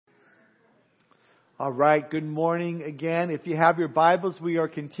All right, good morning again. If you have your Bibles, we are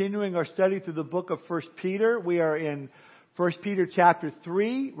continuing our study through the book of 1 Peter. We are in 1 Peter chapter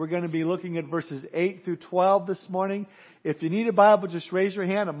 3. We're going to be looking at verses 8 through 12 this morning. If you need a Bible, just raise your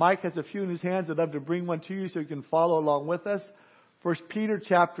hand. And Mike has a few in his hands. I'd love to bring one to you so you can follow along with us. 1 Peter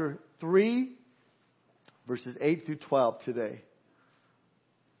chapter 3, verses 8 through 12 today.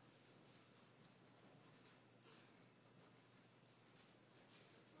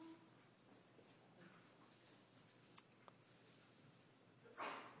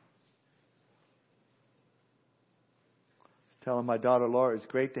 Telling my daughter Laura, it's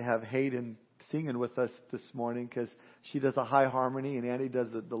great to have Hayden singing with us this morning because she does a high harmony and Andy does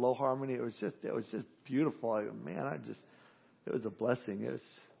the low harmony. It was just beautiful. It was a blessing. It's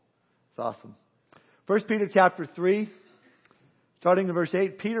awesome. 1 Peter chapter 3, starting in verse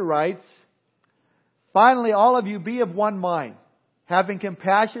 8, Peter writes, "Finally, all of you be of one mind, having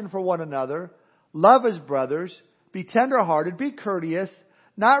compassion for one another, love as brothers, be tender-hearted, be courteous,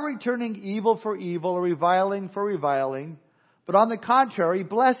 not returning evil for evil or reviling for reviling, but on the contrary,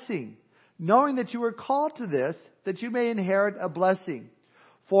 blessing, knowing that you were called to this, that you may inherit a blessing.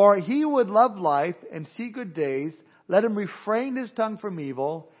 For he who would love life and see good days, let him refrain his tongue from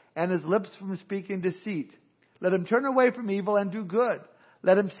evil and his lips from speaking deceit. Let him turn away from evil and do good.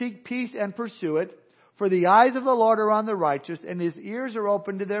 Let him seek peace and pursue it. For the eyes of the Lord are on the righteous, and his ears are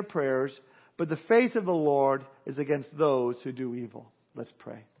open to their prayers. But the face of the Lord is against those who do evil." Let's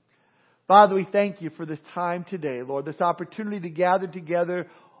pray. Father, we thank you for this time today, Lord, this opportunity to gather together,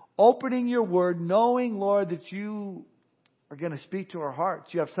 opening your word, knowing, Lord, that you are going to speak to our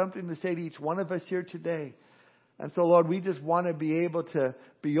hearts. You have something to say to each one of us here today. And so, Lord, we just want to be able to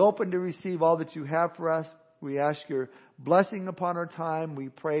be open to receive all that you have for us. We ask your blessing upon our time. We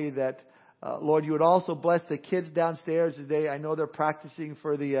pray that, Lord, you would also bless the kids downstairs today. I know they're practicing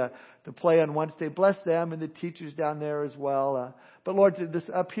for the play on Wednesday. Bless them and the teachers down there as well. But Lord, this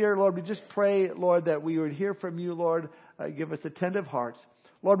up here, Lord, we just pray, Lord, that we would hear from you, Lord. Give us attentive hearts.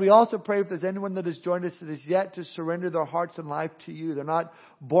 Lord, we also pray if there's anyone that has joined us that is yet to surrender their hearts and life to you. They're not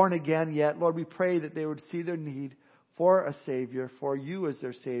born again yet. Lord, we pray that they would see their need for a Savior, for you as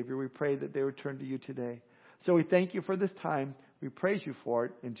their Savior. We pray that they would turn to you today. So we thank you for this time. We praise you for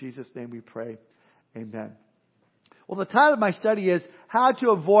it. In Jesus' name we pray. Amen. Well, the title of my study is How to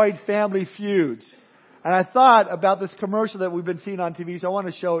Avoid Family Feuds. And I thought about this commercial that we've been seeing on TV, so I want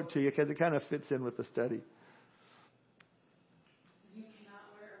to show it to you because it kind of fits in with the study. You cannot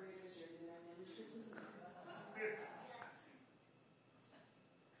wear a Raiders jersey that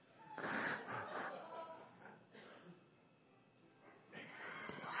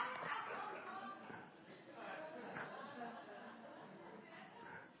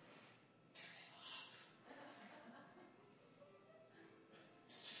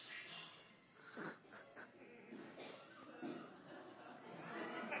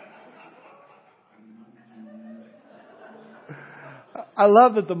I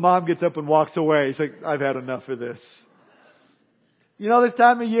love that the mom gets up and walks away. She's like, I've had enough of this. You know, this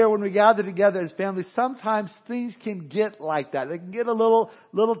time of year when we gather together as families, sometimes things can get like that. They can get a little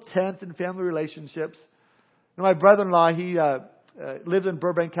tense in family relationships. You know, my brother-in-law, he lives in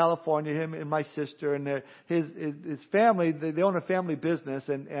Burbank, California, him and my sister, and his family, they own a family business,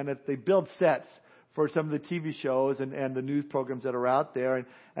 and they build sets for some of the TV shows and the news programs that are out there.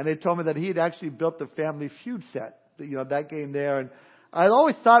 And they told me that he had actually built the Family Feud set, you know, that game there. And I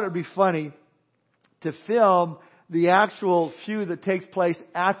always thought it would be funny to film the actual feud that takes place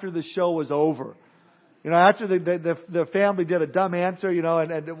after the show was over. You know, after the family did a dumb answer, you know,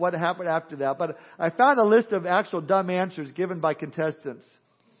 and what happened after that. But I found a list of actual dumb answers given by contestants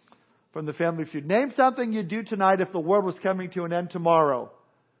from the Family Feud. Name something you'd do tonight if the world was coming to an end tomorrow.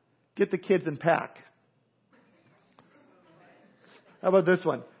 Get the kids and pack. How about this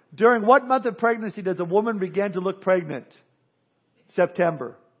one? During what month of pregnancy does a woman begin to look pregnant?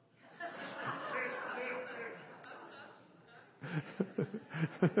 September.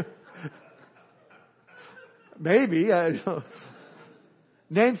 Maybe. I don't know.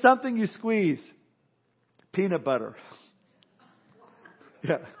 Name something you squeeze. Peanut butter.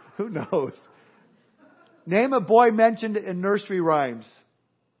 Yeah, who knows? Name a boy mentioned in nursery rhymes.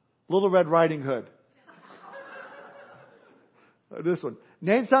 Little Red Riding Hood. This one.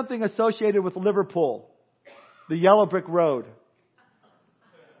 Name something associated with Liverpool. The Yellow Brick Road.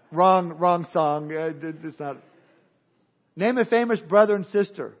 Wrong song. It's not. Name a famous brother and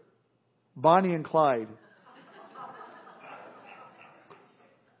sister. Bonnie and Clyde.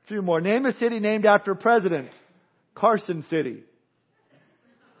 A few more. Name a city named after a president. Carson City.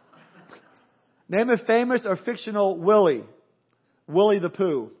 Name a famous or fictional Willie. Willie the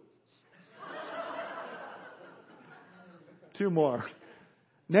Pooh. 2 more.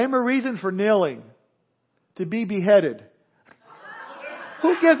 Name a reason for kneeling. To be beheaded.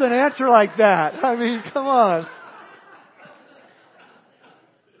 Who gives an answer like that? I mean, come on.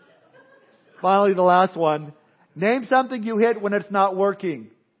 Finally, the last one. Name something you hit when it's not working.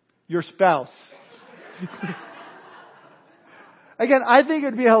 Your spouse. Again, I think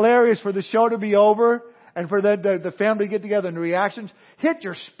it'd be hilarious for the show to be over and for the family to get together and the reactions. Hit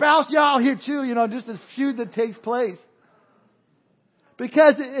your spouse. Yeah, I'll hit you. Just this feud that takes place.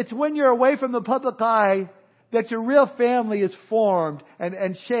 Because it's when you're away from the public eye that your real family is formed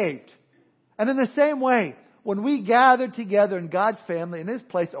and shaped. And in the same way, when we gather together in God's family, in His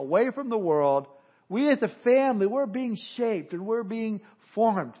place, away from the world, we as a family, we're being shaped and we're being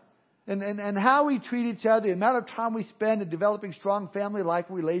formed. And how we treat each other, the amount of time we spend in developing strong family-like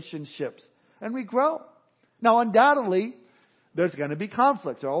relationships. And we grow. Now, undoubtedly, there's going to be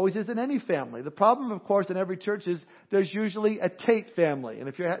conflicts. There always is in any family. The problem, of course, in every church is there's usually a Tate family. And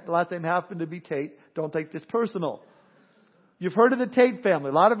if your last name happened to be Tate, don't take this personal. You've heard of the Tate family.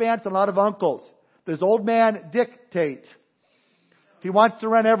 A lot of aunts and a lot of uncles. There's old man Dick Tate. He wants to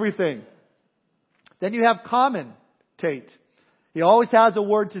run everything. Then you have Common Tate. He always has a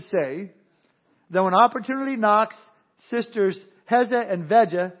word to say. Then when opportunity knocks, sisters Heza and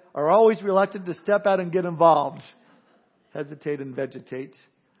Veja are always reluctant to step out and get involved. Hesitate and vegetate.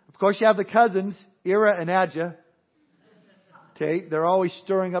 Of course, you have the cousins, Ira and Adja Tate. They're always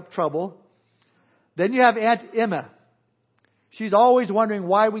stirring up trouble. Then you have Aunt Emma. She's always wondering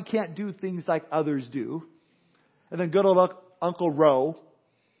why we can't do things like others do. And then good old Uncle Roe,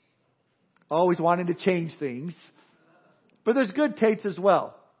 always wanting to change things. But there's good Tates as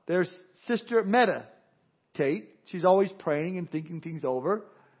well. There's Sister Meta Tate. She's always praying and thinking things over.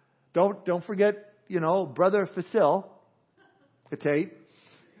 Don't forget, Brother Fasil Tate.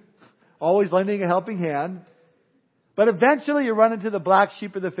 Always lending a helping hand. But eventually you run into the black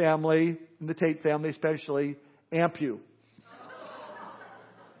sheep of the family, in the Tate family especially, Ampu.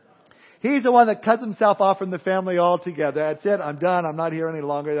 He's the one that cuts himself off from the family altogether. That's it. I'm done. I'm not here any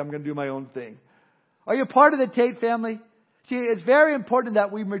longer. I'm going to do my own thing. Are you part of the Tate family? See, it's very important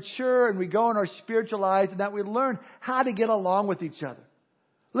that we mature and we go in our spiritual lives and that we learn how to get along with each other.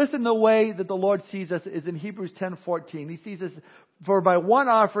 Listen, the way that the Lord sees us is in Hebrews 10:14. He sees us, for by one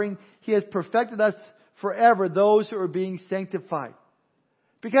offering He has perfected us forever, those who are being sanctified.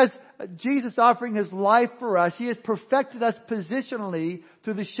 Because Jesus offering His life for us, He has perfected us positionally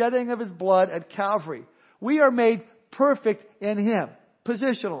through the shedding of His blood at Calvary. We are made perfect in Him,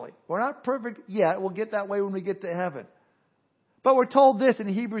 positionally. We're not perfect yet. We'll get that way when we get to heaven. But we're told this in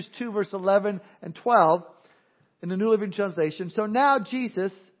Hebrews 2 verse 11 and 12 in the New Living Translation. So now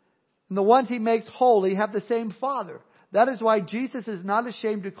Jesus and the ones He makes holy have the same Father. That is why Jesus is not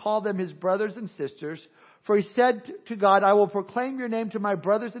ashamed to call them His brothers and sisters. For He said to God, I will proclaim your name to my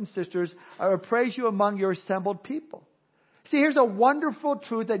brothers and sisters. I will praise you among your assembled people. See, here's a wonderful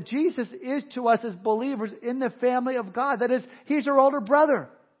truth that Jesus is to us as believers in the family of God. That is, He's our older brother.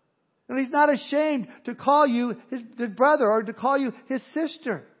 And He's not ashamed to call you His brother or to call you His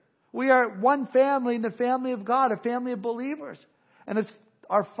sister. We are one family in the family of God, a family of believers. And it's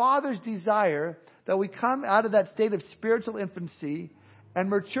our Father's desire that we come out of that state of spiritual infancy and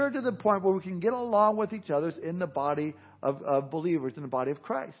mature to the point where we can get along with each other in the body of believers, in the body of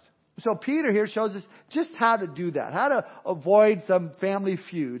Christ. So Peter here shows us just how to do that, how to avoid some family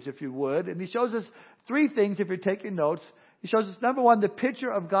feuds, if you would. And he shows us 3 things, if you're taking notes. He shows us, number 1, the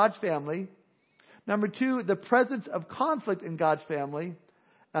picture of God's family. Number 2, the presence of conflict in God's family.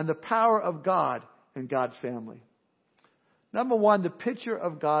 And the power of God in God's family. Number 1, the picture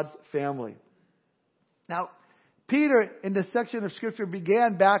of God's family. Now, Peter, in this section of Scripture,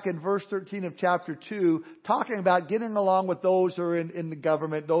 began back in verse 13 of chapter 2, talking about getting along with those who are in the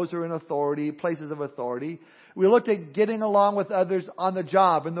government, those who are in authority, places of authority. We looked at getting along with others on the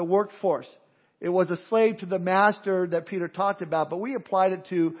job, in the workforce. It was a slave to the master that Peter talked about, but we applied it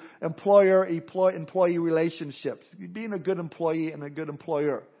to employer-employee relationships, being a good employee and a good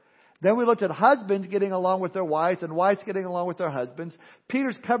employer. Then we looked at husbands getting along with their wives and wives getting along with their husbands.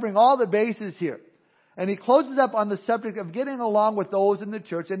 Peter's covering all the bases here. And he closes up on the subject of getting along with those in the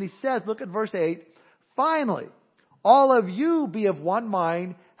church. And he says, look at verse 8, finally, all of you be of one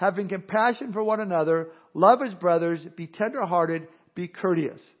mind, having compassion for one another, love as brothers, be tenderhearted, be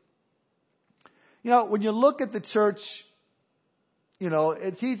courteous. When you look at the church,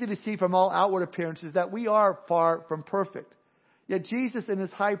 it's easy to see from all outward appearances that we are far from perfect. Yet Jesus in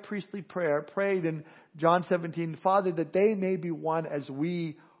His high priestly prayer prayed in John 17, Father, that they may be one as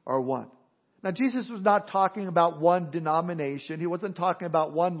we are one. Now, Jesus was not talking about one denomination. He wasn't talking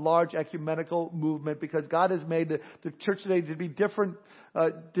about one large ecumenical movement, because God has made the church today to be different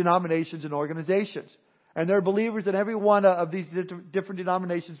denominations and organizations. And there are believers in every one of these different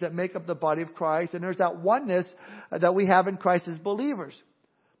denominations that make up the body of Christ. And there's that oneness that we have in Christ as believers.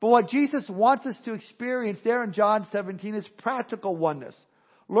 But what Jesus wants us to experience there in John 17 is practical oneness.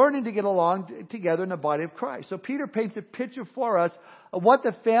 Learning to get along together in the body of Christ. So Peter paints a picture for us of what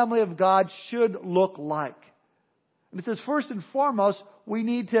the family of God should look like. And it says, first and foremost, we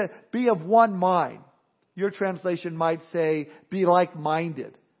need to be of one mind. Your translation might say, be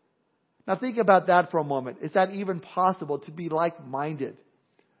like-minded. Now think about that for a moment. Is that even possible to be like-minded?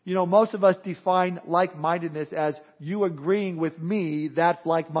 You know, most of us define like-mindedness as you agreeing with me, that's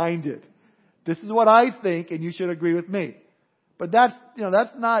like-minded. This is what I think, and you should agree with me. But that's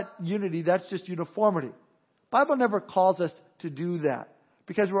not unity, that's just uniformity. The Bible never calls us to do that,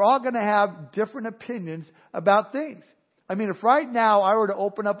 because we're all going to have different opinions about things. I mean, if right now I were to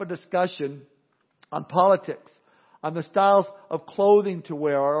open up a discussion on politics, on the styles of clothing to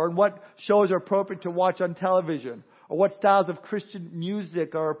wear, or on what shows are appropriate to watch on television, or what styles of Christian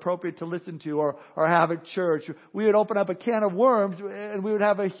music are appropriate to listen to or have at church, we would open up a can of worms and we would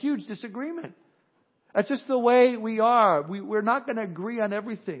have a huge disagreement. That's just the way we are. We're not going to agree on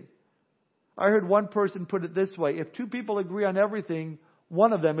everything. I heard one person put it this way: if two people agree on everything,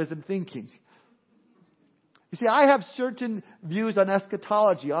 one of them isn't thinking. You see, I have certain views on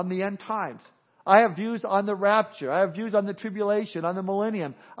eschatology, on the end times. I have views on the rapture. I have views on the tribulation, on the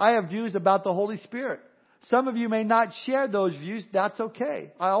millennium. I have views about the Holy Spirit. Some of you may not share those views. That's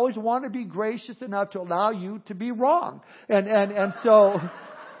okay. I always want to be gracious enough to allow you to be wrong. And so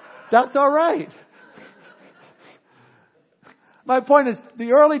that's all right. My point is,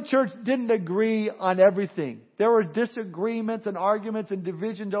 the early church didn't agree on everything. There were disagreements and arguments and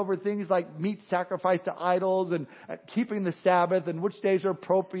divisions over things like meat sacrificed to idols and keeping the Sabbath and which days are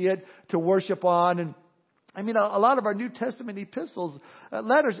appropriate to worship on. And I mean, a lot of our New Testament epistles,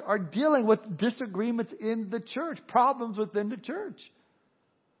 letters are dealing with disagreements in the church, problems within the church.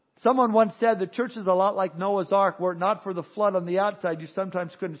 Someone once said the church is a lot like Noah's Ark. Were it not for the flood on the outside, you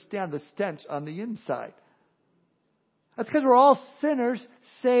sometimes couldn't stand the stench on the inside. That's because we're all sinners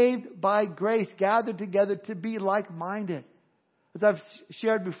saved by grace, gathered together to be like-minded. As I've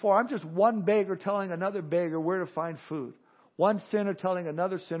shared before, I'm just one beggar telling another beggar where to find food. One sinner telling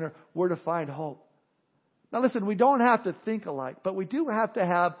another sinner where to find hope. Now listen, we don't have to think alike, but we do have to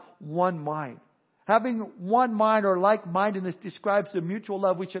have one mind. Having one mind or like-mindedness describes the mutual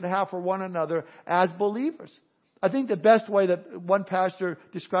love we should have for one another as believers. I think the best way that one pastor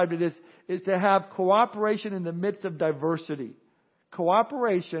described it is to have cooperation in the midst of diversity.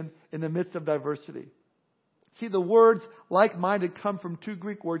 Cooperation in the midst of diversity. See, the words like-minded come from two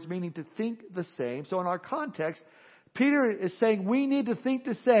Greek words meaning to think the same. So in our context, Peter is saying we need to think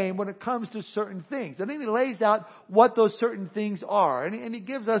the same when it comes to certain things. And then he lays out what those certain things are. And he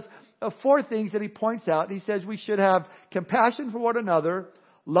gives us four things that he points out. He says we should have compassion for one another,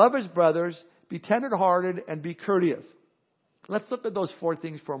 love as brothers, be tender-hearted, and be courteous. Let's look at those four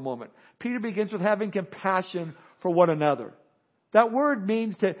things for a moment. Peter begins with having compassion for one another. That word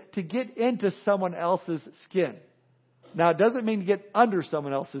means to get into someone else's skin. Now, it doesn't mean to get under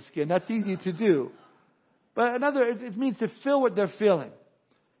someone else's skin. That's easy to do. But it means to feel what they're feeling.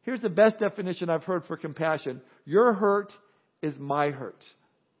 Here's the best definition I've heard for compassion. Your hurt is my hurt.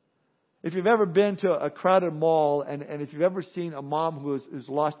 If you've ever been to a crowded mall and if you've ever seen a mom who's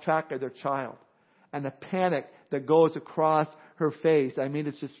lost track of their child and the panic that goes across her face, I mean,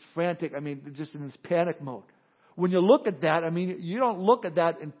 it's just frantic. I mean, just in this panic mode. When you look at that, I mean, you don't look at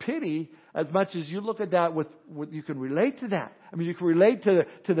that in pity as much as you look at that with you can relate to that. I mean, you can relate to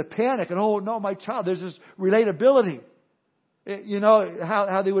the panic and, oh no, my child, there's this relatability. You know,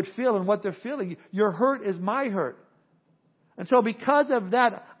 how they would feel and what they're feeling. Your hurt is my hurt. And so because of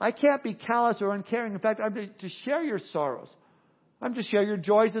that, I can't be callous or uncaring. In fact, I'm to share your sorrows. I'm to share your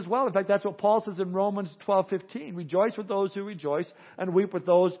joys as well. In fact, that's what Paul says in Romans 12:15. Rejoice with those who rejoice and weep with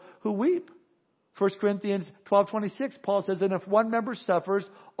those who weep. 1 Corinthians 12:26, Paul says, and if one member suffers,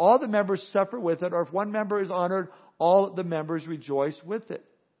 all the members suffer with it. Or if one member is honored, all the members rejoice with it.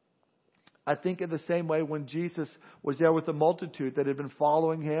 I think in the same way when Jesus was there with the multitude that had been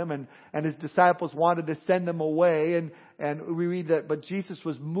following him and his disciples wanted to send them away. And we read that, but Jesus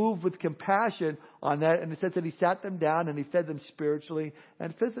was moved with compassion on that. And it says that he sat them down and he fed them spiritually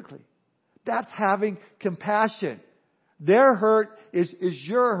and physically. That's having compassion. Their hurt is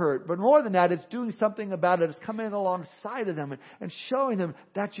your hurt. But more than that, it's doing something about it. It's coming alongside of them and showing them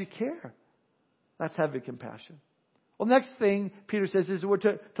that you care. That's having compassion. Well, next thing Peter says is we're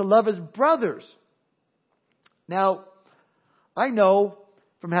to love as brothers. Now, I know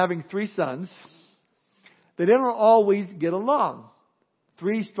from having 3 sons, they don't always get along.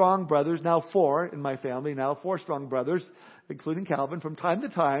 3 strong brothers, now 4 in my family, now 4 strong brothers, including Calvin. From time to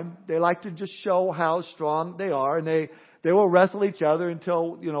time, they like to just show how strong they are, and they will wrestle each other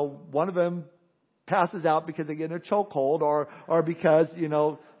until, one of them passes out because they get in a chokehold or because,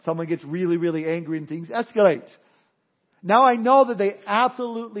 someone gets really, really angry and things escalate. Now I know that they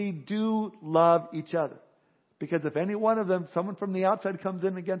absolutely do love each other. Because if any one of them, someone from the outside comes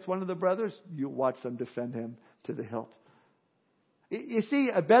in against one of the brothers, you watch them defend him to the hilt. You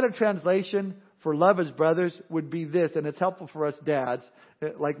see, a better translation for love as brothers would be this, and it's helpful for us dads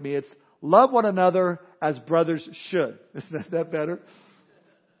like me. It's love one another as brothers should. Isn't that better?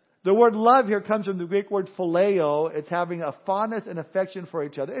 The word love here comes from the Greek word phileo. It's having a fondness and affection for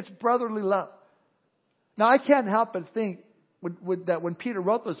each other. It's brotherly love. Now, I can't help but think that when Peter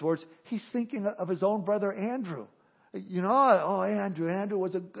wrote those words, he's thinking of his own brother Andrew. Andrew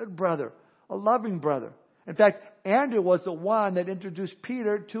was a good brother, a loving brother. In fact, Andrew was the one that introduced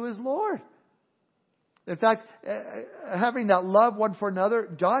Peter to his Lord. In fact, having that love one for another,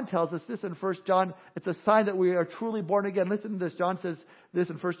 John tells us this in 1 John, it's a sign that we are truly born again. Listen to this. John says this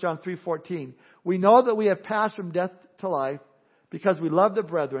in 1 John 3:14. We know that we have passed from death to life because we love the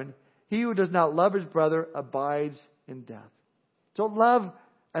brethren. He who does not love his brother abides in death. So love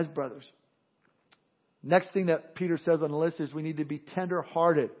as brothers. Next thing that Peter says on the list is we need to be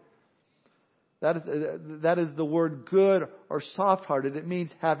tender-hearted. That is the word good or soft-hearted. It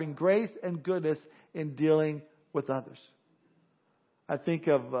means having grace and goodness in dealing with others. I think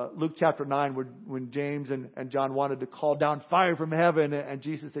of Luke chapter 9 when James and John wanted to call down fire from heaven, and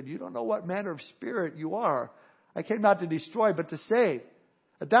Jesus said, you don't know what manner of spirit you are. I came not to destroy but to save.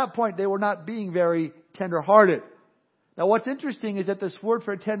 At that point, they were not being very tender-hearted. Now, what's interesting is that this word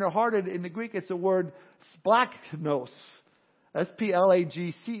for tender-hearted in the Greek, it's the word splachnos.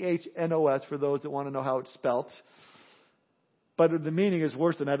 S-P-L-A-G-C-H-N-O-S for those that want to know how it's spelt. But the meaning is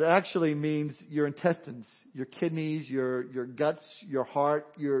worse than that. It actually means your intestines, your kidneys, your guts, your heart,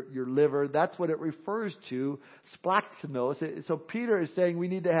 your liver. That's what it refers to, splachnos. So Peter is saying we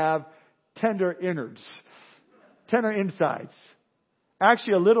need to have tender innards, tender insides.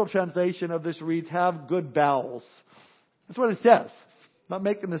 Actually, a little translation of this reads, have good bowels. That's what it says. I'm not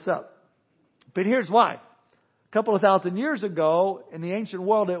making this up. But here's why. A couple of thousand years ago, in the ancient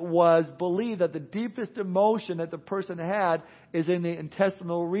world, it was believed that the deepest emotion that the person had is in the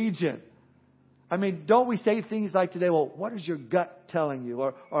intestinal region. I mean, don't we say things like today, well, what is your gut telling you?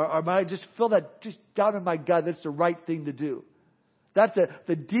 Or I just feel that just down in my gut, that's the right thing to do. That's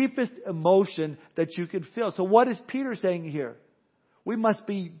the deepest emotion that you could feel. So what is Peter saying here? We must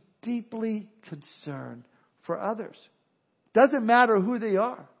be deeply concerned for others. Doesn't matter who they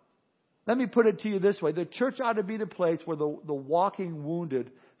are. Let me put it to you this way. The church ought to be the place where the walking wounded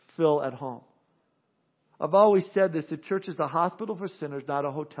feel at home. I've always said this. The church is a hospital for sinners, not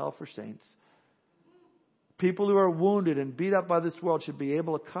a hotel for saints. People who are wounded and beat up by this world should be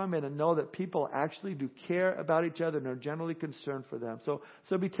able to come in and know that people actually do care about each other and are generally concerned for them. So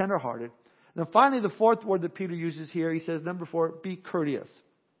be tenderhearted. And then finally, the fourth word that Peter uses here, he says, number 4, be courteous.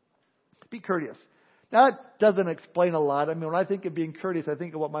 Be courteous. Now, that doesn't explain a lot. I mean, when I think of being courteous, I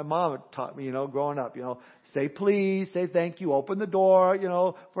think of what my mom taught me, growing up. Say please, say thank you, open the door,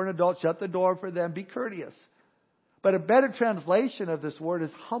 for an adult, shut the door for them. Be courteous. But a better translation of this word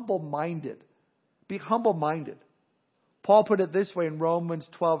is humble-minded. Be humble-minded. Paul put it this way in Romans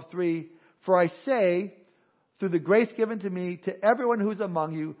 12:3, for I say, through the grace given to me, to everyone who's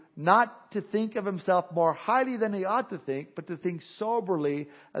among you, not to think of himself more highly than he ought to think, but to think soberly,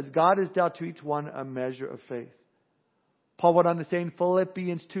 as God has dealt to each one a measure of faith. Paul went on to say in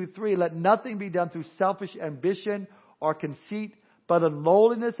Philippians 2:3, let nothing be done through selfish ambition or conceit, but in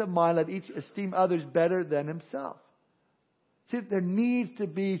lowliness of mind, let each esteem others better than himself. See, there needs to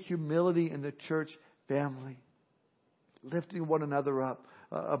be humility in the church family, lifting one another up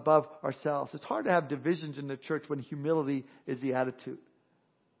above ourselves. It's hard to have divisions in the church when humility is the attitude.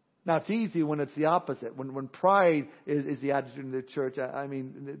 Now, it's easy when it's the opposite. When pride is the attitude in the church,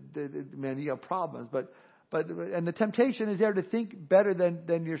 man, you have problems. But the temptation is there to think better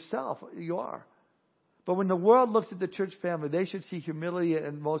than yourself. You are. But when the world looks at the church family, they should see humility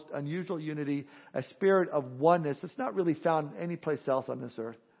and most unusual unity, a spirit of oneness that's not really found anyplace else on this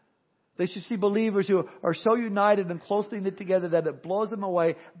earth. They should see believers who are so united and closely knit together that it blows them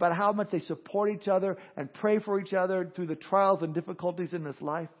away about how much they support each other and pray for each other through the trials and difficulties in this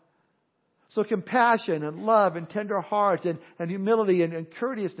life. So compassion and love and tender hearts and humility and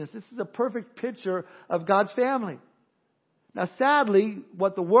courteousness. This is a perfect picture of God's family. Now, sadly,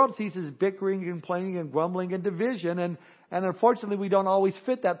 what the world sees is bickering, complaining, and grumbling and division. And unfortunately, we don't always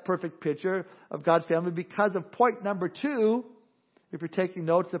fit that perfect picture of God's family because of point number 2, if you're taking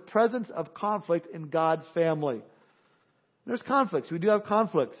notes, the presence of conflict in God's family. There's conflicts. We do have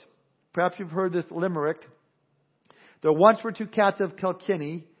conflicts. Perhaps you've heard this limerick. There once were 2 cats of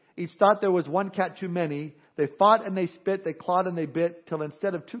Kilkenny. Each thought there was 1 cat too many. They fought and they spit, they clawed and they bit, till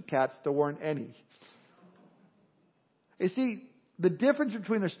instead of 2 cats, there weren't any. You see, the difference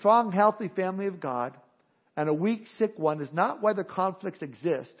between a strong, healthy family of God and a weak, sick one is not whether conflicts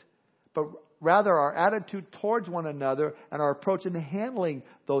exist, but rather our attitude towards one another and our approach in handling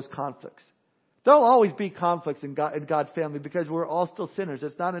those conflicts. There'll always be conflicts in God's family because we're all still sinners.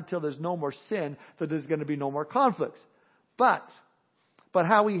 It's not until there's no more sin that there's going to be no more conflicts. But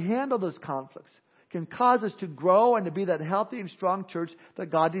how we handle those conflicts can cause us to grow and to be that healthy and strong church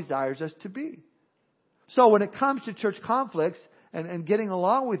that God desires us to be. So when it comes to church conflicts and getting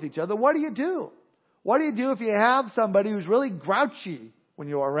along with each other, what do you do? What do you do if you have somebody who's really grouchy when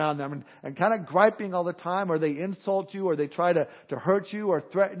you're around them and kind of griping all the time, or they insult you, or they try to hurt you or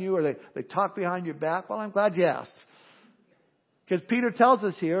threaten you, or they talk behind your back? Well, I'm glad you asked. Because Peter tells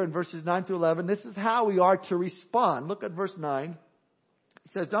us here in verses 9 through 11, this is how we are to respond. Look at verse 9.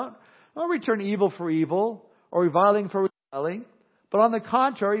 He says, don't return evil for evil or reviling for reviling, but on the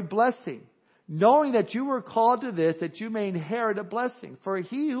contrary, blessing, knowing that you were called to this, that you may inherit a blessing. For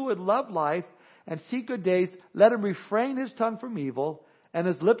he who would love life and see good days, let him refrain his tongue from evil and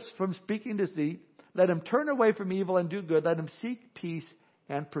his lips from speaking deceit. Let him turn away from evil and do good. Let him seek peace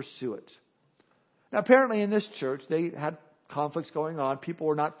and pursue it. Now, apparently in this church, they had conflicts going on. People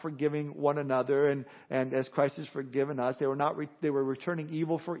were not forgiving one another, and as Christ has forgiven us, they were returning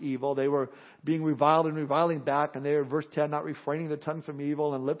evil for evil. They were being reviled and reviling back, and they were, verse 10, not refraining their tongue from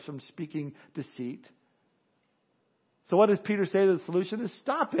evil and lips from speaking deceit. So what does Peter say the solution is?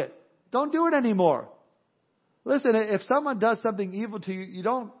 Stop it. Don't do it anymore. Listen, if someone does something evil to you, you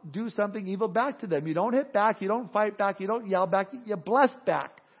don't do something evil back to them. You don't hit back. You don't fight back. You don't yell back. You bless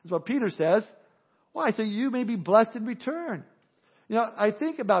back, is what Peter says. Why? So you may be blessed in return. You know, I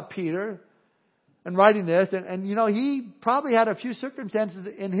think about Peter and writing this, and you know, he probably had a few circumstances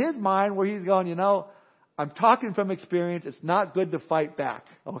in his mind where he's going, you know, I'm talking from experience. It's not good to fight back.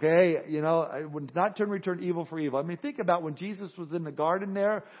 Okay? You know, I would not return evil for evil. I mean, think about when Jesus was in the garden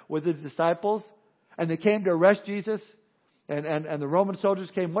there with his disciples, and they came to arrest Jesus, and the Roman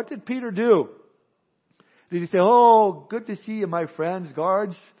soldiers came. What did Peter do? Did he say, oh, good to see you, my friends,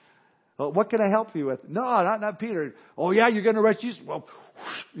 guards? What can I help you with? No, not Peter. Oh, yeah, you're going to arrest Jesus? Well,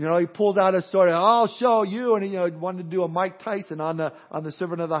 you know, he pulled out a sword. I'll show you. And he wanted to do a Mike Tyson on the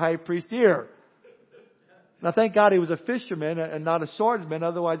servant of the high priest here. Now, thank God he was a fisherman and not a swordsman.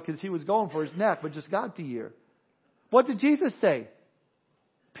 Otherwise, because he was going for his neck, but just got the ear. What did Jesus say?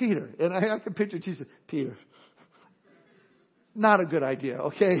 Peter. And I can picture Jesus. Peter. Not a good idea,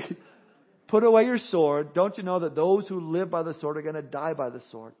 okay? Put away your sword. Don't you know that those who live by the sword are going to die by the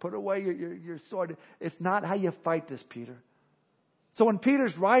sword? Put away your sword. It's not how you fight this, Peter. So when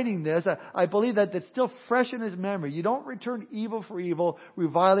Peter's writing this, I believe that it's still fresh in his memory. You don't return evil for evil,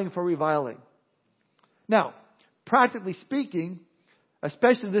 reviling for reviling. Now, practically speaking,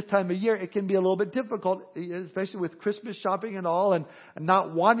 especially this time of year, it can be a little bit difficult, especially with Christmas shopping and all, and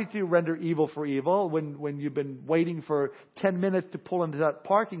not wanting to render evil for evil when you've been waiting for 10 minutes to pull into that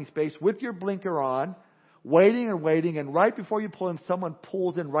parking space with your blinker on, waiting, and right before you pull in, someone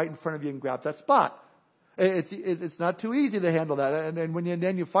pulls in right in front of you and grabs that spot. It's not too easy to handle that. And when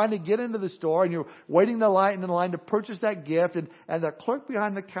you finally get into the store and you're waiting in the line to purchase that gift, and the clerk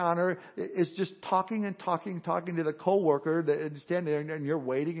behind the counter is just talking to the coworker that's standing there, and you're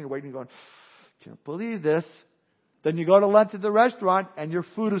waiting going, can't believe this. Then you go to lunch at the restaurant and your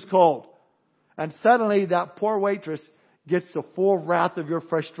food is cold. And suddenly that poor waitress gets the full wrath of your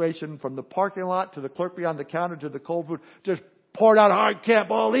frustration from the parking lot to the clerk behind the counter to the cold food. Just poured out, I can't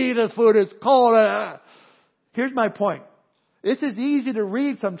believe this food is cold. Here's my point. This is easy to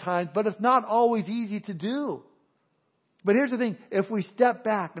read sometimes, but it's not always easy to do. But here's the thing. If we step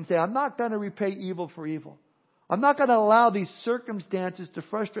back and say, I'm not going to repay evil for evil. I'm not going to allow these circumstances to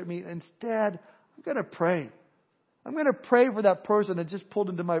frustrate me. Instead, I'm going to pray. I'm going to pray for that person that just pulled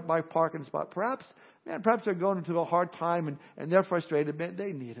into my parking spot. Perhaps they're going into a hard time and they're frustrated. Man,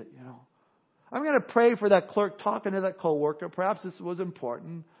 they need it, you know. I'm going to pray for that clerk talking to that coworker. Perhaps this was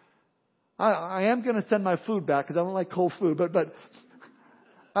important. I am going to send my food back because I don't like cold food, but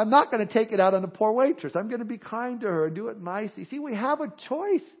I'm not going to take it out on the poor waitress. I'm going to be kind to her and do it nicely. See, we have a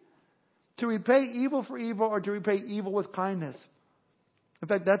choice to repay evil for evil or to repay evil with kindness. In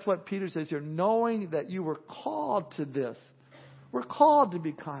fact, that's what Peter says here, knowing that you were called to this. We're called to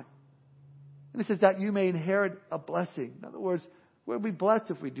be kind. And it says that you may inherit a blessing. In other words, we'll be blessed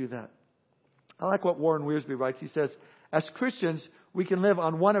if we do that. I like what Warren Wiersbe writes. He says, as Christians, we can live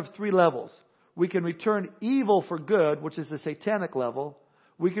on one of three levels. We can return evil for good, which is the satanic level.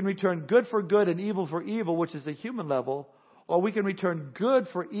 We can return good for good and evil for evil, which is the human level. Or we can return good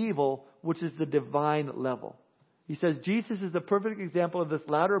for evil, which is the divine level. He says Jesus is the perfect example of this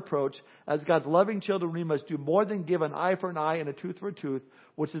latter approach. As God's loving children, we must do more than give an eye for an eye and a tooth for a tooth,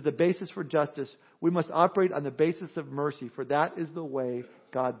 which is the basis for justice. We must operate on the basis of mercy, for that is the way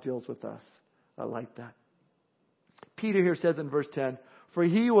God deals with us. I like that. Peter here says in verse 10, for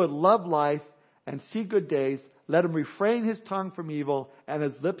he who would love life and see good days, let him refrain his tongue from evil and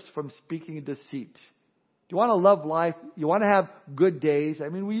his lips from speaking deceit. Do you want to love life? You want to have good days? I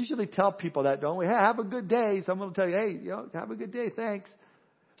mean, we usually tell people that, don't we? Hey, have a good day. Someone will tell you, hey, have a good day. Thanks.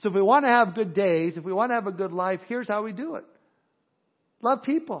 So if we want to have good days, if we want to have a good life, here's how we do it. Love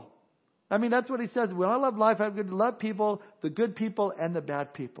people. I mean, that's what he says. We want to love life, have good, love people, the good people and the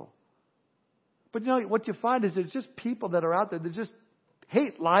bad people. But what you find is there's just people that are out there that just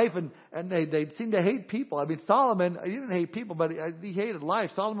hate life and they seem to hate people. I mean, Solomon, he didn't hate people, but he hated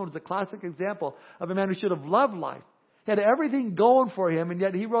life. Solomon was a classic example of a man who should have loved life. He had everything going for him, and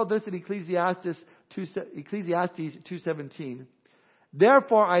yet he wrote this in Ecclesiastes 2:17.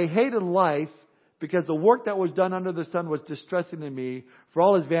 Therefore I hated life, because the work that was done under the sun was distressing to me, for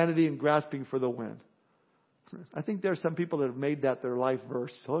all his vanity and grasping for the wind. I think there are some people that have made that their life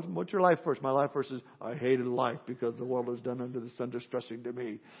verse. So what's your life verse? My life verse is, I hated life because the world was done under the sun distressing to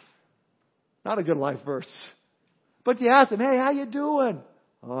me. Not a good life verse. But you ask them, hey, how you doing?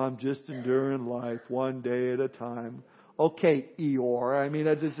 Oh, I'm just enduring life one day at a time. Okay, Eeyore. I mean,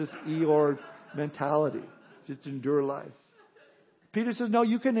 that's just Eeyore mentality. Just endure life. Peter says, no,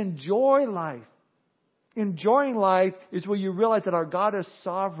 you can enjoy life. Enjoying life is where you realize that our God is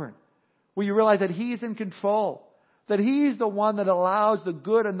sovereign. Where you realize that He's in control. That He's the one that allows the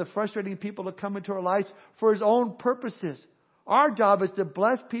good and the frustrating people to come into our lives for His own purposes. Our job is to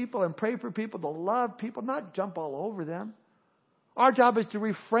bless people and pray for people, to love people, not jump all over them. Our job is to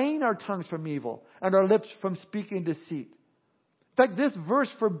refrain our tongues from evil and our lips from speaking deceit. In fact, this verse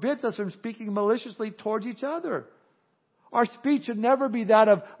forbids us from speaking maliciously towards each other. Our speech should never be that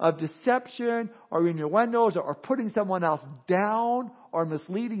of deception or innuendos or putting someone else down or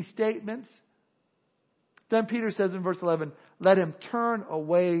misleading statements. Then Peter says in verse 11, let him turn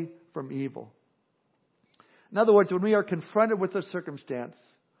away from evil. In other words, when we are confronted with a circumstance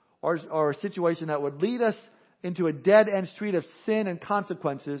or a situation that would lead us into a dead-end street of sin and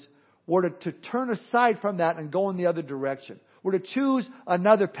consequences, we're to turn aside from that and go in the other direction. We're to choose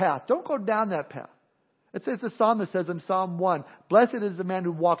another path. Don't go down that path. It's a psalm that says in Psalm 1, blessed is the man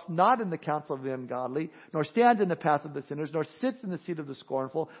who walks not in the counsel of the ungodly, nor stands in the path of the sinners, nor sits in the seat of the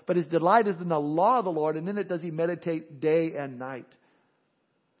scornful, but his delight is in the law of the Lord, and in it does he meditate day and night.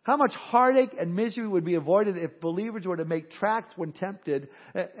 How much heartache and misery would be avoided if believers were to make tracks when tempted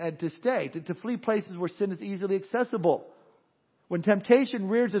and to flee places where sin is easily accessible. When temptation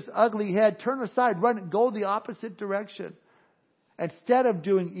rears its ugly head, turn aside, run, go the opposite direction. Instead of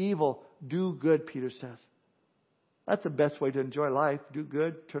doing evil, do good, Peter says. That's the best way to enjoy life. Do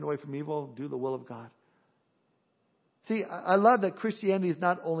good, turn away from evil, do the will of God. See, I love that Christianity is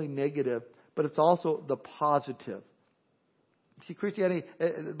not only negative, but it's also the positive. See, Christianity,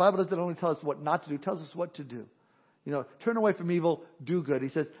 the Bible doesn't only tell us what not to do, it tells us what to do. Turn away from evil, do good. He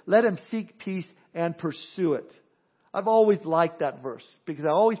says, let him seek peace and pursue it. I've always liked that verse because I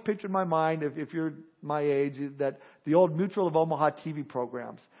always picture in my mind, if you're my age, that the old Mutual of Omaha TV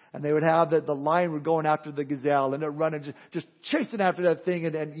programs. And they would have the lion would going after the gazelle and they'd run and just chasing after that thing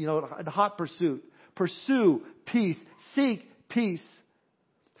and in hot pursuit. Pursue peace. Seek peace.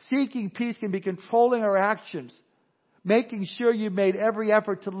 Seeking peace can be controlling our actions. Making sure you've made every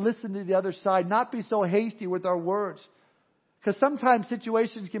effort to listen to the other side. Not be so hasty with our words. Because sometimes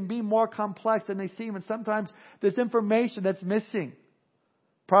situations can be more complex than they seem. And sometimes there's information that's missing.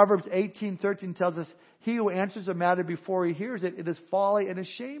 Proverbs 18:13 tells us, he who answers a matter before he hears it, it is folly and a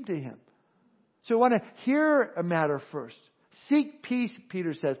shame to him. So we want to hear a matter first. Seek peace,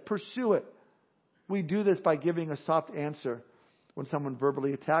 Peter says. Pursue it. We do this by giving a soft answer. When someone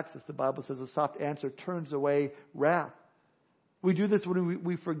verbally attacks us, the Bible says a soft answer turns away wrath. We do this when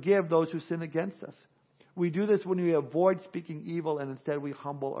we forgive those who sin against us. We do this when we avoid speaking evil and instead we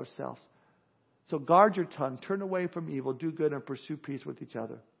humble ourselves. So guard your tongue, turn away from evil, do good, and pursue peace with each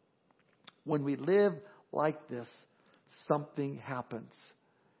other. When we live like this, something happens.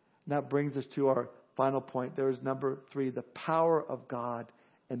 And that brings us to our final point. There is number 3, the power of God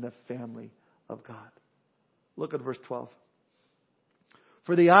and the family of God. Look at verse 12.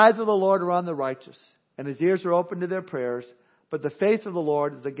 For the eyes of the Lord are on the righteous, and His ears are open to their prayers, but the face of the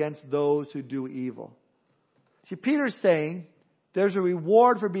Lord is against those who do evil. See, Peter's saying there's a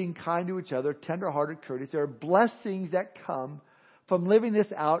reward for being kind to each other, tender-hearted, courteous. There are blessings that come from living this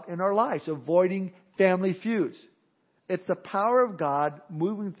out in our lives, avoiding family feuds. It's the power of God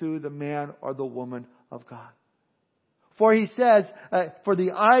moving through the man or the woman of God. For He says, for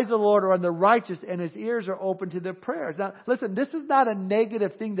the eyes of the Lord are on the righteous, and His ears are open to their prayers. Now, listen, this is not a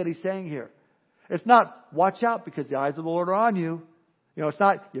negative thing that He's saying here. It's not, watch out because the eyes of the Lord are on you. It's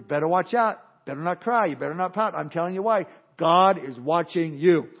not, you better watch out. Better not cry. You better not pout. I'm telling you why. God is watching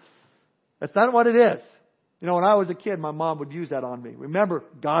you. That's not what it is. When I was a kid, my mom would use that on me. Remember,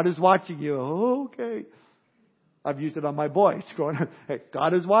 God is watching you. Oh, okay. I've used it on my boys. Going, hey,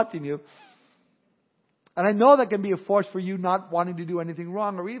 God is watching you. And I know that can be a force for you not wanting to do anything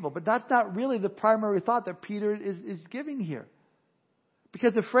wrong or evil. But that's not really the primary thought that Peter is giving here.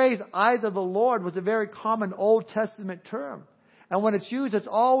 Because the phrase, eyes of the Lord, was a very common Old Testament term. And when it's used, it's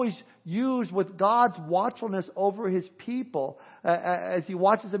always used with God's watchfulness over His people as He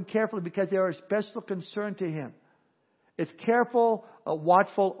watches them carefully because they are a special concern to Him. It's careful,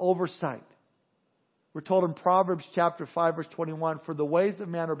 watchful oversight. We're told in Proverbs chapter 5, verse 21, for the ways of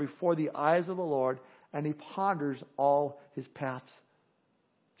man are before the eyes of the Lord, and He ponders all His paths.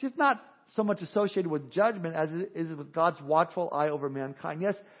 It's not so much associated with judgment as it is with God's watchful eye over mankind.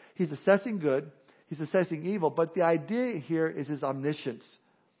 Yes, He's assessing good. He's assessing evil. But the idea here is His omniscience.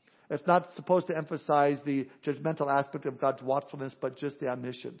 It's not supposed to emphasize the judgmental aspect of God's watchfulness, but just the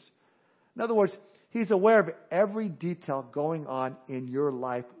omniscience. In other words, He's aware of every detail going on in your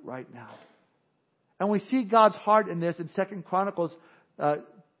life right now. And we see God's heart in this in 2 Chronicles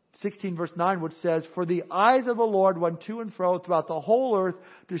 16 verse 9, which says, for the eyes of the Lord run to and fro throughout the whole earth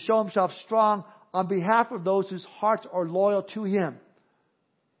to show Himself strong on behalf of those whose hearts are loyal to Him.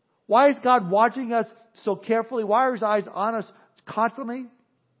 Why is God watching us so carefully? Why are His eyes on us constantly?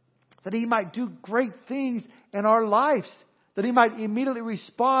 That He might do great things in our lives. That He might immediately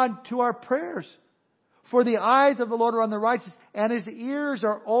respond to our prayers. For the eyes of the Lord are on the righteous, and His ears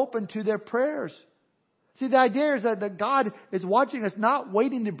are open to their prayers. See, the idea is that God is watching us, not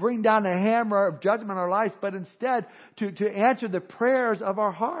waiting to bring down a hammer of judgment on our lives, but instead to answer the prayers of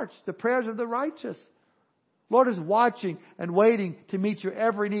our hearts, the prayers of the righteous. Lord is watching and waiting to meet your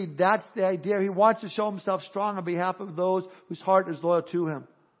every need. That's the idea. He wants to show Himself strong on behalf of those whose heart is loyal to Him.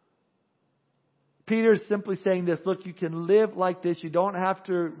 Peter is simply saying this, look, you can live like this. You don't have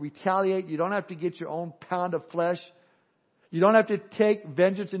to retaliate. You don't have to get your own pound of flesh. You don't have to take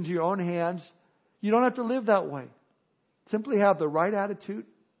vengeance into your own hands. You don't have to live that way. Simply have the right attitude,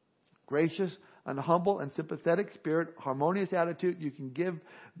 gracious and humble and sympathetic spirit, harmonious attitude. You can give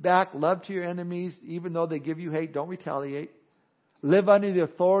back love to your enemies, even though they give you hate. Don't retaliate. Live under the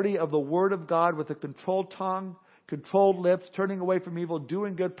authority of the Word of God with a controlled tongue, controlled lips, turning away from evil,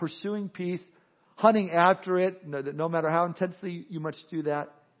 doing good, pursuing peace, hunting after it, no matter how intensely you must do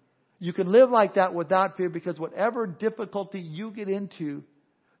that. You can live like that without fear because whatever difficulty you get into,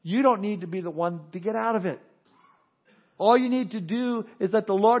 you don't need to be the one to get out of it. All you need to do is let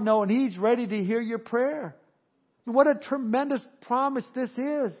the Lord know, and He's ready to hear your prayer. And what a tremendous promise this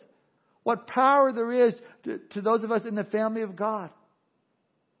is. What power there is to those of us in the family of God.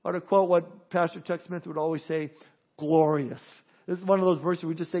 Or to quote what Pastor Chuck Smith would always say, glorious. This is one of those verses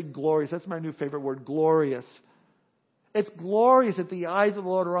we just say glorious. That's my new favorite word, glorious. It's glorious that the eyes of the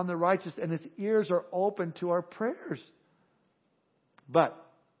Lord are on the righteous and His ears are open to our prayers. But,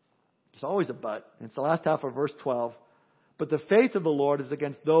 there's always a but. It's the last half of verse 12. But the face of the Lord is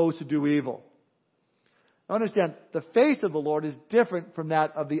against those who do evil. Now understand, the face of the Lord is different from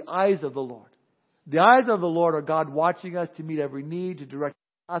that of the eyes of the Lord. The eyes of the Lord are God watching us to meet every need, to direct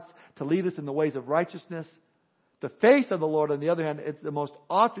us, to lead us in the ways of righteousness. The face of the Lord, on the other hand, it's the most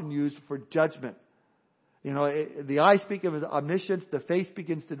often used for judgment. The eyes speak of His omniscience. The face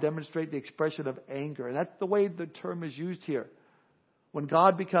begins to demonstrate the expression of anger. And that's the way the term is used here. When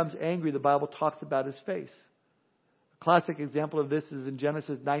God becomes angry, the Bible talks about His face. A classic example of this is in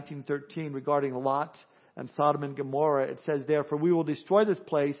Genesis 19:13 regarding Lot and Sodom and Gomorrah. It says there, for we will destroy this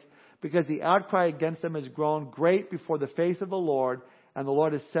place because the outcry against them has grown great before the face of the Lord, and the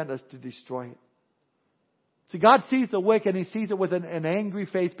Lord has sent us to destroy it. So God sees the wicked, and He sees it with an angry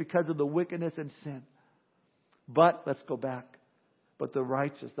face because of the wickedness and sin. But, let's go back. But the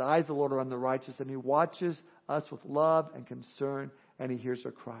righteous, the eyes of the Lord are on the righteous, and He watches us with love and concern, and He hears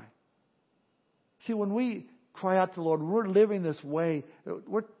our cry. See, when we cry out to the Lord, when we're living this way,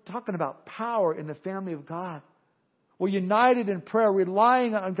 we're talking about power in the family of God. We're united in prayer,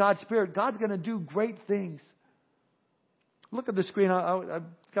 relying on God's Spirit. God's going to do great things. Look at the screen. I've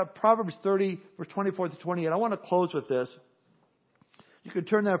got Proverbs 30, verse 24 to 28. I want to close with this. You can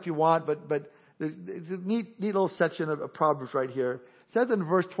turn there if you want, but there's a neat little section of Proverbs right here. It says in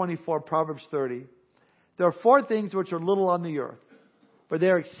verse 24, Proverbs 30, there are 4 things which are little on the earth, but they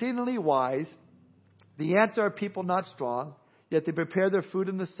are exceedingly wise. The ants are a people not strong, yet they prepare their food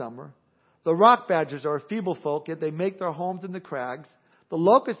in the summer. The rock badgers are a feeble folk, yet they make their homes in the crags. The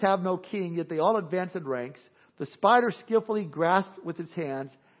locusts have no king, yet they all advance in ranks. The spider skillfully grasps with its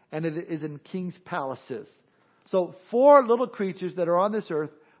hands, and it is in kings' palaces. So 4 little creatures that are on this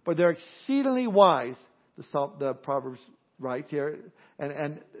earth, but they're exceedingly wise, the Proverbs writes here.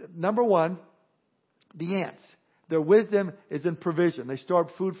 And number 1, the ants. Their wisdom is in provision. They store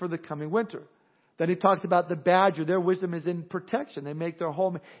up food for the coming winter. Then he talks about the badger. Their wisdom is in protection. They make their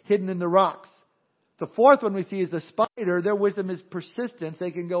home hidden in the rocks. The 4th one we see is the spider. Their wisdom is persistence.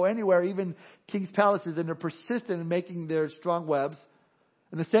 They can go anywhere, even king's palaces, and they're persistent in making their strong webs.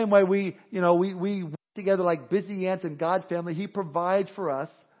 In the same way, we work together like busy ants in God's family. He provides for us.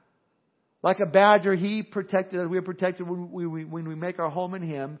 Like a badger, He protected us. We are protected when we make our home in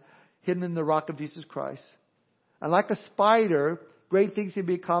Him, hidden in the rock of Jesus Christ. And like a spider, great things can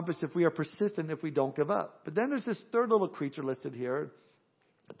be accomplished if we are persistent, if we don't give up. But then there's this 3rd little creature listed here,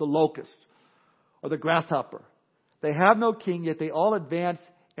 the locust, or the grasshopper. They have no king, yet they all advance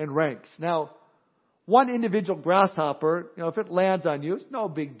in ranks. Now, one individual grasshopper, if it lands on you, it's no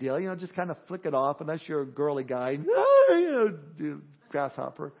big deal. Just kind of flick it off, unless you're a girly guy.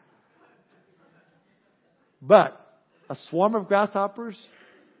 Grasshopper. But a swarm of grasshoppers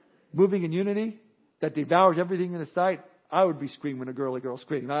moving in unity that devours everything in its sight, I would be screaming a girly girl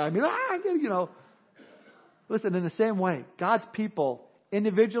scream. Listen, in the same way, God's people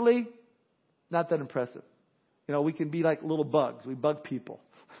individually, not that impressive. We can be like little bugs. We bug people.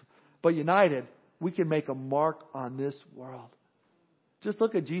 But united, we can make a mark on this world. Just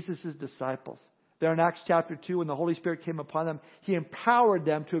look at Jesus' disciples. There in Acts chapter 2, when the Holy Spirit came upon them, He empowered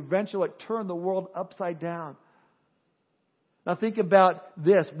them to eventually turn the world upside down. Now think about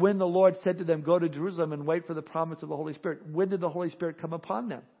this. When the Lord said to them, go to Jerusalem and wait for the promise of the Holy Spirit, when did the Holy Spirit come upon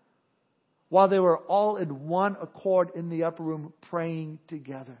them? While they were all in one accord in the upper room praying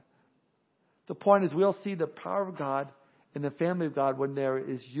together. The point is, we'll see the power of God in the family of God when there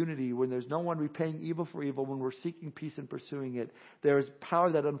is unity, when there's no one repaying evil for evil, when we're seeking peace and pursuing it. There is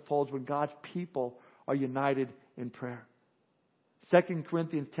power that unfolds when God's people are united in prayer. 2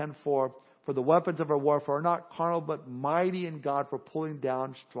 Corinthians 10:4, for the weapons of our warfare are not carnal, but mighty in God for pulling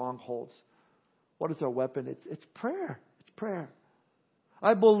down strongholds. What is our weapon? It's prayer. It's prayer.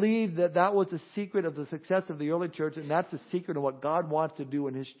 I believe that was the secret of the success of the early church, and that's the secret of what God wants to do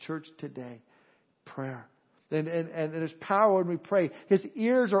in His church today. Prayer. And there's power when we pray. His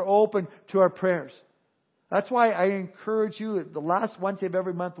ears are open to our prayers. That's why I encourage you, the last Wednesday of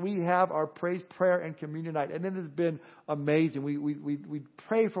every month, we have our praise, prayer, and communion night. And it has been amazing. We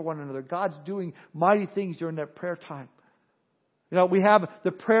pray for one another. God's doing mighty things during that prayer time. We have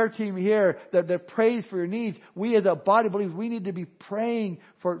the prayer team here that prays for your needs. We as a body of believers, we need to be praying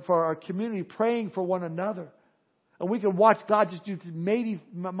for our community, praying for one another. And we can watch God just do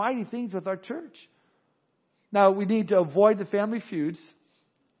mighty things with our church. Now, we need to avoid the family feuds,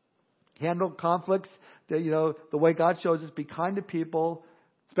 handle conflicts, the way God shows us, be kind to people,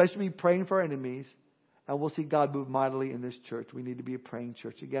 especially be praying for our enemies, and we'll see God move mightily in this church. We need to be a praying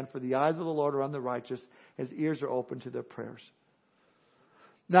church. Again, for the eyes of the Lord are on the righteous, His ears are open to their prayers.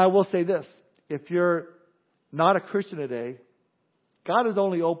 Now, I will say this. If you're not a Christian today, God is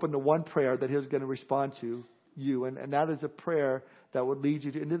only open to one prayer that He's going to respond to you, and that is a prayer that would lead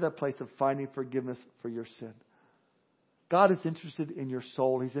you into that place of finding forgiveness for your sin. God is interested in your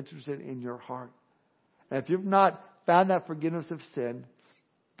soul. He's interested in your heart. And if you've not found that forgiveness of sin,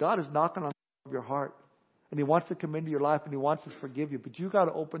 God is knocking on the door of your heart. And He wants to come into your life and He wants to forgive you. But you got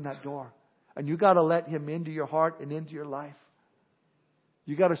to open that door. And you got to let Him into your heart and into your life.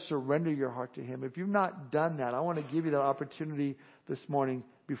 You got to surrender your heart to Him. If you've not done that, I want to give you that opportunity this morning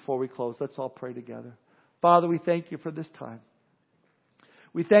before we close. Let's all pray together. Father, we thank You for this time.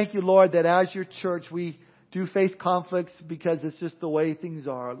 We thank You, Lord, that as Your church, we do face conflicts because it's just the way things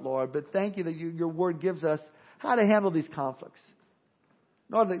are, Lord. But thank You that Your Word gives us how to handle these conflicts.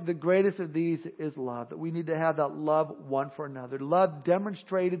 Lord, the greatest of these is love. That we need to have that love one for another. Love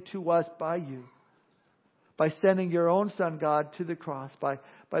demonstrated to us by You. By sending Your own Son, God, to the cross.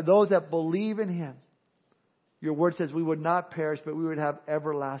 By those that believe in Him. Your Word says we would not perish, but we would have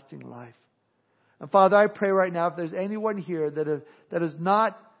everlasting life. And Father, I pray right now, if there's anyone here that has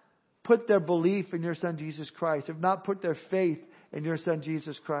not put their belief in Your Son, Jesus Christ, have not put their faith in Your Son,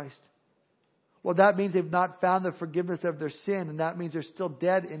 Jesus Christ. Well, that means they've not found the forgiveness of their sin, and that means they're still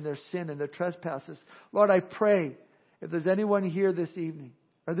dead in their sin and their trespasses. Lord, I pray if there's anyone here this evening,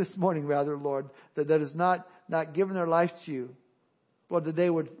 or this morning rather, Lord, that has not given their life to you, Lord, that they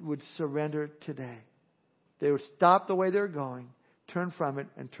would surrender today. They would stop the way they're going, turn from it,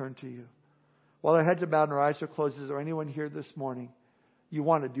 and turn to you. While our heads are bowed and our eyes are closed, is there anyone here this morning? You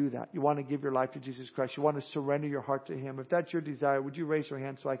want to do that. You want to give your life to Jesus Christ. You want to surrender your heart to Him. If that's your desire, would you raise your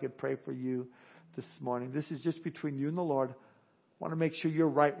hand so I could pray for you this morning? This is just between you and the Lord. I want to make sure you're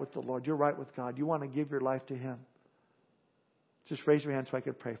right with the Lord. You're right with God. You want to give your life to Him. Just raise your hand so I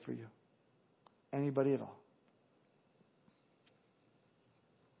could pray for you. Anybody at all?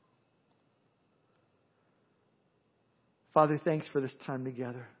 Father, thanks for this time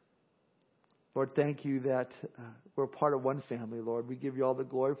together. Lord, thank you that we're part of one family, Lord. We give you all the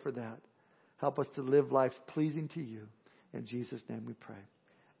glory for that. Help us to live life pleasing to you. In Jesus' name we pray.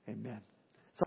 Amen.